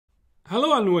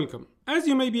Hello and welcome. As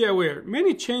you may be aware,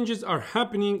 many changes are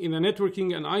happening in the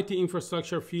networking and IT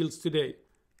infrastructure fields today.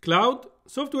 Cloud,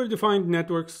 software-defined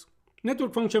networks,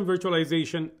 network function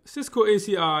virtualization, Cisco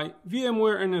ACI,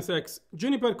 VMware NSX,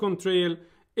 Juniper Contrail,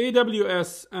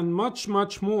 AWS, and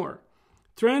much more.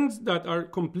 Trends that are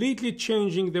completely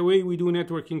changing the way we do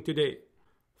networking today.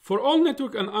 For all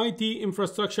network and IT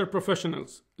infrastructure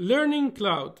professionals, learning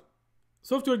cloud,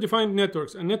 software-defined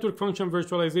networks, and network function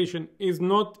virtualization is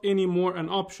not anymore an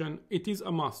option, it is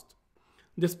a must.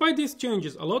 Despite these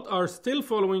changes, a lot are still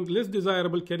following less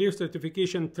desirable career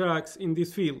certification tracks in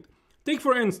this field. Take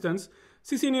for instance,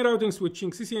 CCNA routing switching,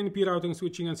 CCNP routing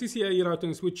switching, and CCIE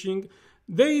routing switching.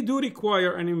 They do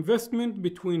require an investment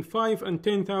between $5,000 and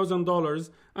 $10,000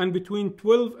 and between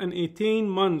 12 and 18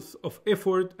 months of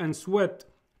effort and sweat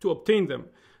to obtain them.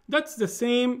 That's the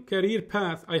same career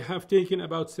path I have taken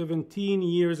about 17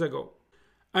 years ago.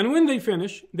 And when they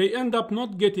finish, they end up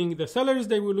not getting the salaries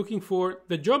they were looking for,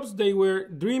 the jobs they were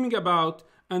dreaming about,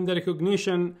 and the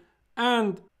recognition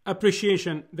and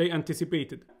appreciation they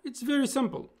anticipated. It's very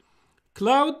simple.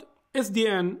 Cloud,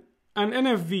 SDN, and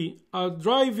NFV are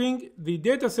driving the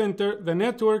data center, the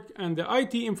network, and the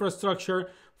IT infrastructure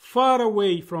far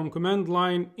away from command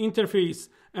line interface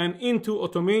and into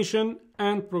automation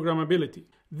and programmability.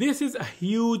 This is a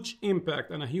huge impact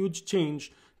and a huge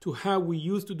change to how we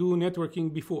used to do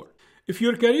networking before. If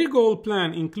your career goal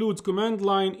plan includes command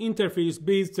line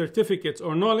interface-based certificates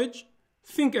or knowledge,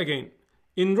 think again.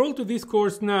 Enroll to this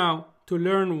course now to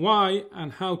learn why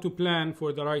and how to plan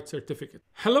for the right certificate.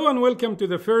 Hello and welcome to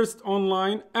the first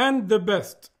online and the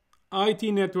best IT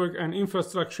network and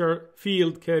infrastructure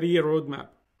field career roadmap.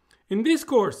 In this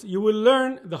course, you will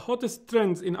learn the hottest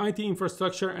trends in IT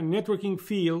infrastructure and networking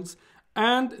fields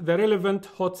and the relevant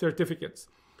hot certificates.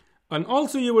 And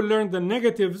also you will learn the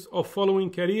negatives of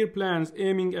following career plans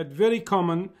aiming at very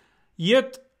common,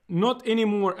 yet not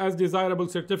anymore as desirable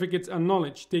certificates and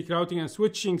knowledge. Take routing and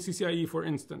switching, CCIE for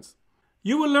instance.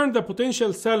 You will learn the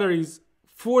potential salaries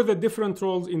for the different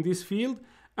roles in this field,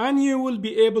 and you will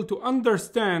be able to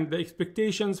understand the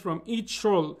expectations from each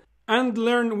role and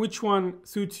learn which one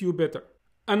suits you better.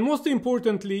 And most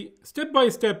importantly, step by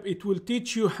step, it will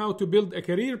teach you how to build a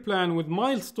career plan with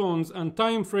milestones and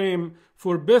time frame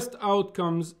for best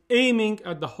outcomes, aiming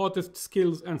at the hottest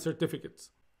skills and certificates.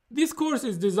 This course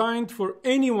is designed for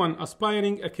anyone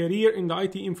aspiring a career in the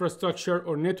IT infrastructure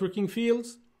or networking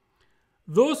fields,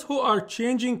 those who are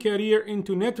changing career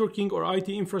into networking or IT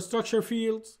infrastructure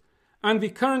fields, and the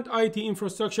current IT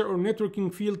infrastructure or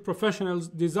networking field professionals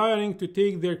desiring to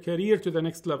take their career to the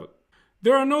next level.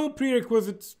 There are no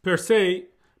prerequisites per se,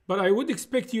 but I would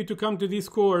expect you to come to this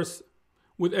course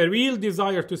with a real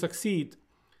desire to succeed,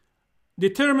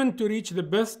 determined to reach the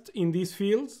best in these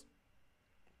fields,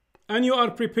 and you are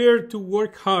prepared to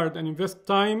work hard and invest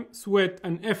time, sweat,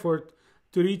 and effort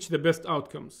to reach the best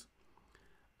outcomes.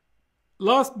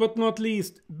 Last but not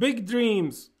least, big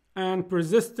dreams and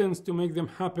persistence to make them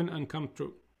happen and come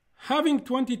true. Having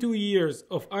 22 years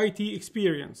of IT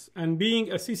experience and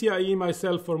being a CCIE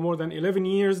myself for more than 11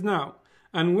 years now,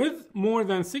 and with more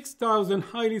than 6,000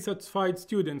 highly satisfied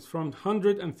students from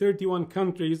 131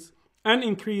 countries and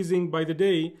increasing by the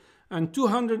day, and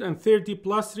 230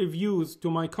 plus reviews to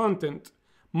my content,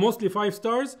 mostly 5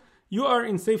 stars, you are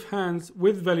in safe hands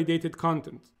with validated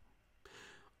content.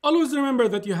 Always remember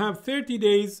that you have 30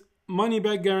 days money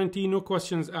back guarantee, no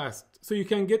questions asked. So you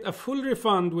can get a full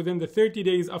refund within the 30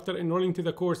 days after enrolling to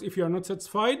the course if you are not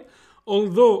satisfied,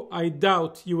 although I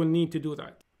doubt you will need to do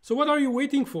that. So what are you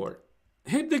waiting for?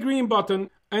 Hit the green button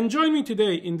and join me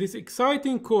today in this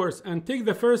exciting course and take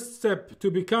the first step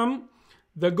to become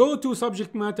the go-to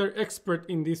subject matter expert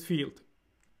in this field.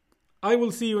 I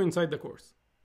will see you inside the course.